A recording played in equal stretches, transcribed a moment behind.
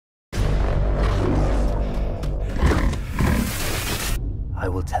I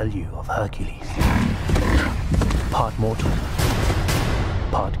will tell you of Hercules. Part mortal,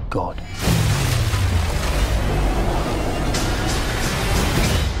 part god.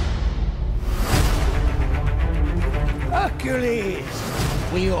 Hercules!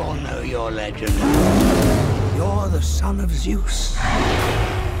 We all know your legend. You're the son of Zeus.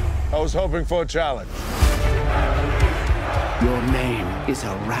 I was hoping for a challenge. Your name is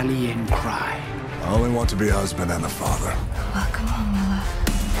a rallying cry. I only want to be a husband and a father. Welcome home, my love.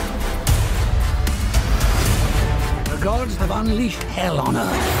 The gods have unleashed hell on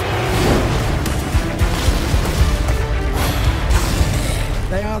Earth.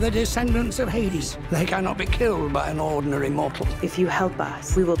 They are the descendants of Hades. They cannot be killed by an ordinary mortal. If you help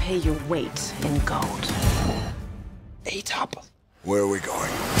us, we will pay your weight in gold. Eat up. Where are we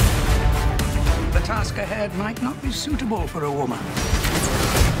going? The task ahead might not be suitable for a woman.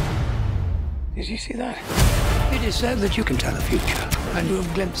 Did you see that? It is said that you can tell the future, and you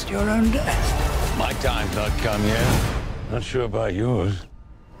have glimpsed your own death. My time's not come yet. Not sure about yours.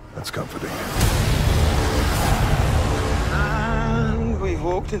 That's comforting. And we've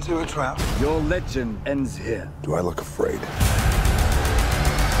walked into a trap. Your legend ends here. Do I look afraid?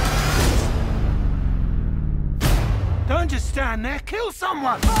 Don't just stand there, kill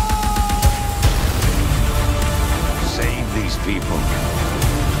someone! Save these people.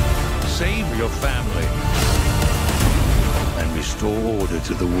 Save your family. And restore order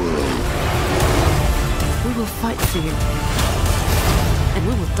to the world. We will fight for you. And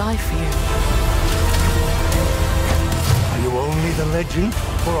we will die for you. Are you only the legend,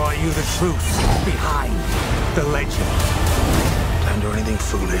 or are you the truth behind the legend? Don't do anything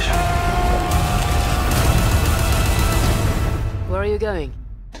foolish. Where are you going?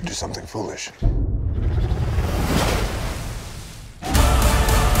 To do something foolish.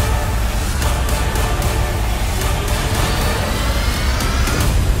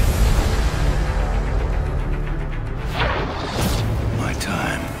 My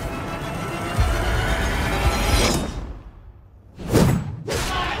time.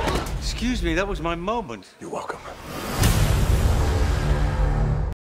 Excuse me, that was my moment. You're welcome.